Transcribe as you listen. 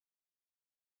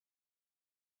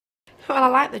Well, I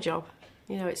like the job.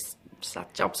 You know, it's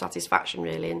job satisfaction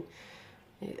really, and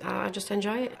I just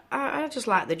enjoy it. I just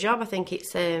like the job. I think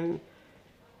it's you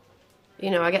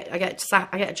know, I get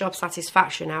a job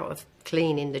satisfaction out of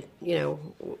cleaning the, you know,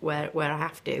 where I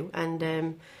have to,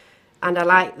 and I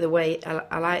like the way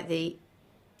I like the,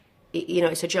 you know,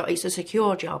 it's a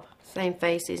secure job. Same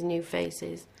faces, new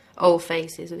faces, old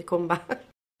faces, they come back.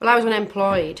 Well, I was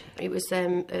unemployed. It was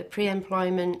a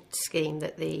pre-employment scheme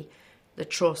that the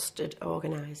trust had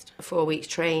organised. 4 weeks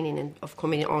training and of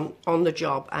coming on the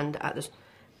job and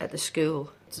at the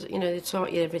school. So, you know, they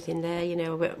taught you everything there. You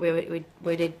know,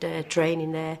 we did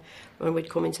training there when we'd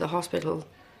come into the hospital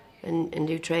and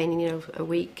do training. You know, a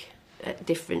week at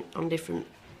different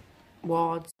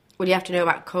wards. Well, you have to know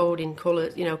about coding,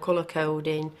 colours, you know, colour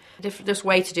coding, just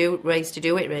ways to do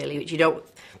it really, which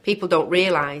people don't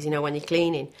realise, you know, when you're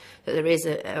cleaning, that there is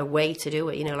a way to do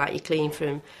it, you know, like you clean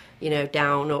from, you know,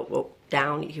 down, up,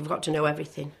 down, you've got to know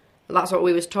everything. And that's what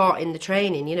we was taught in the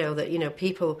training, you know, that, you know,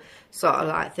 people sort of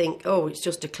like think, oh, it's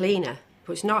just a cleaner,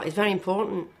 but it's not, it's very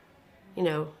important, you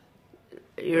know,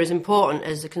 you're as important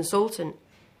as a consultant,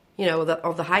 you know,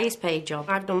 of the highest paid job.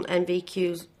 I've done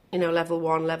NVQs, you know, level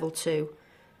 1, level 2,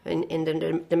 in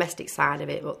the domestic side of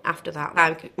it, but after that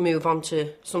I could move on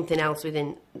to something else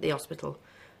within the hospital,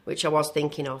 which I was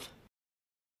thinking of.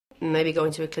 Maybe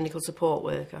going to a clinical support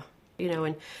worker, you know,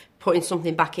 and putting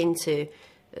something back into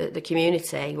the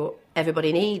community, what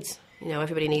everybody needs. You know,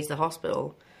 everybody needs the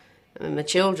hospital. And my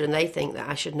children, they think that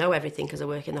I should know everything because I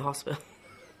work in the hospital.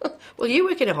 Well, you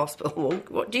work in a hospital,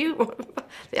 what do you...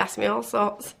 They ask me all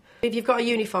sorts. If you've got a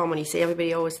uniform on, you see,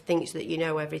 everybody always thinks that you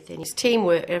know everything. It's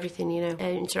teamwork, everything, you know.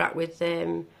 Interact with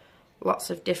lots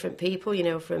of different people, you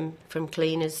know, from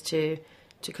cleaners to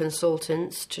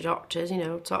consultants to doctors, you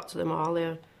know, talk to them all,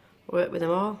 work with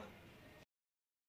them all.